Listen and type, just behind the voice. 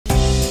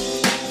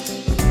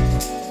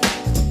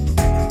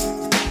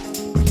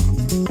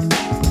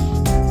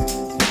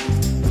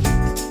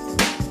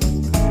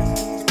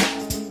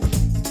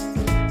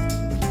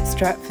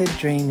Stratford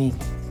dreaming.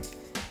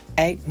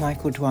 8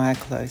 Michael Dwyer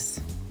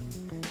Close.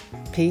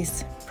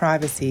 Peace,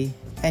 privacy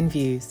and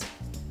views.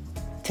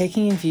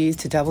 Taking in views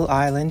to Double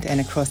Island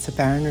and across the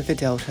Barron River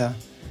Delta,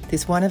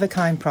 this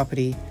one-of-a-kind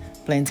property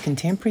blends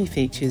contemporary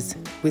features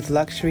with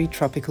luxury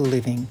tropical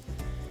living.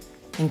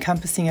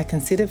 Encompassing a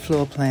considered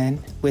floor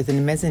plan with a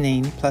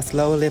mezzanine plus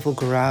lower-level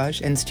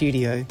garage and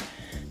studio,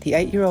 the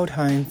 8-year-old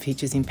home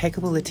features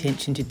impeccable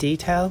attention to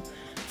detail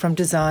from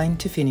design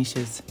to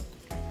finishes.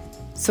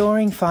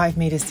 Soaring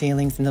 5-metre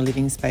ceilings in the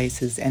living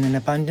spaces and an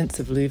abundance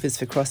of louvres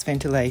for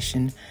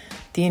cross-ventilation,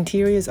 the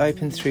interiors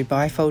open through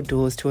bifold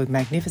doors to a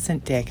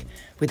magnificent deck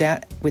with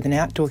an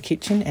outdoor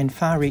kitchen and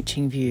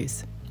far-reaching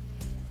views.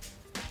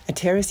 A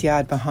terrace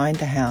yard behind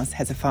the house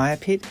has a fire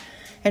pit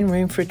and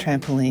room for a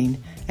trampoline,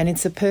 and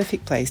it's a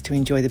perfect place to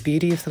enjoy the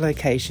beauty of the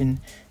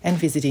location and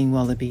visiting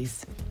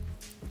wallabies.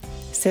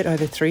 Set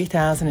over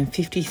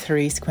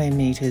 3,053 square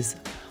metres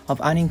of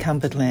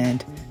unencumbered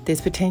land,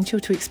 there's potential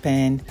to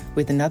expand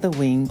with another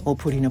wing or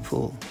put in a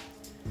pool.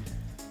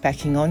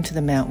 Backing onto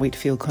the Mt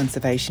Whitfield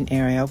conservation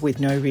area with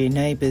no rear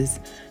neighbours,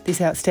 this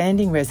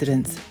outstanding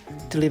residence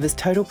delivers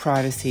total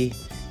privacy,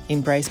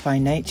 embraced by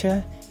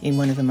nature in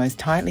one of the most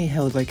tightly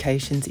held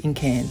locations in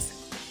Cairns.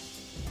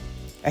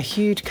 A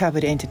huge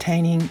covered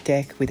entertaining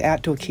deck with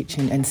outdoor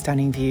kitchen and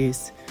stunning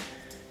views.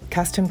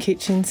 Custom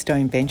kitchen,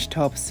 stone bench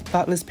tops,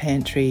 butler's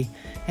pantry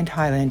and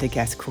Highlander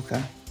gas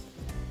cooker.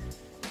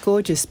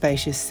 Gorgeous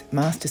spacious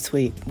master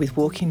suite with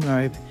walk-in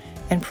robe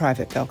and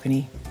private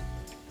balcony.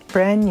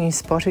 Brand new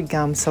spotted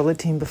gum solid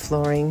timber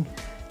flooring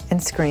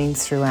and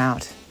screens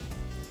throughout.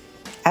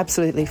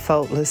 Absolutely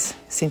faultless,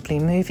 simply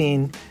move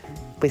in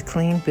with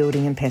clean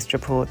building and pest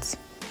reports.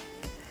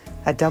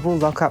 A double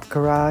lock-up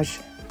garage,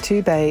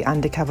 2-bay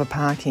undercover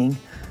parking,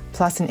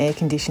 plus an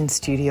air-conditioned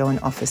studio and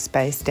office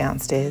space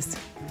downstairs.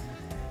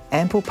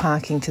 Ample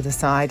parking to the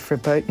side for a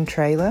boat and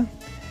trailer,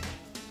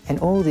 and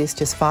all this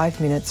just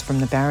 5 minutes from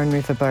the Barron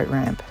River boat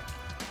ramp.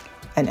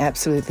 An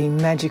absolutely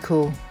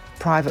magical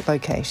private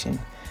location,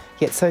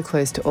 yet so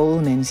close to all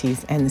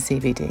amenities and the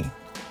CBD.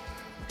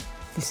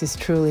 This is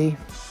truly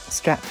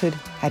Stratford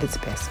at its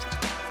best.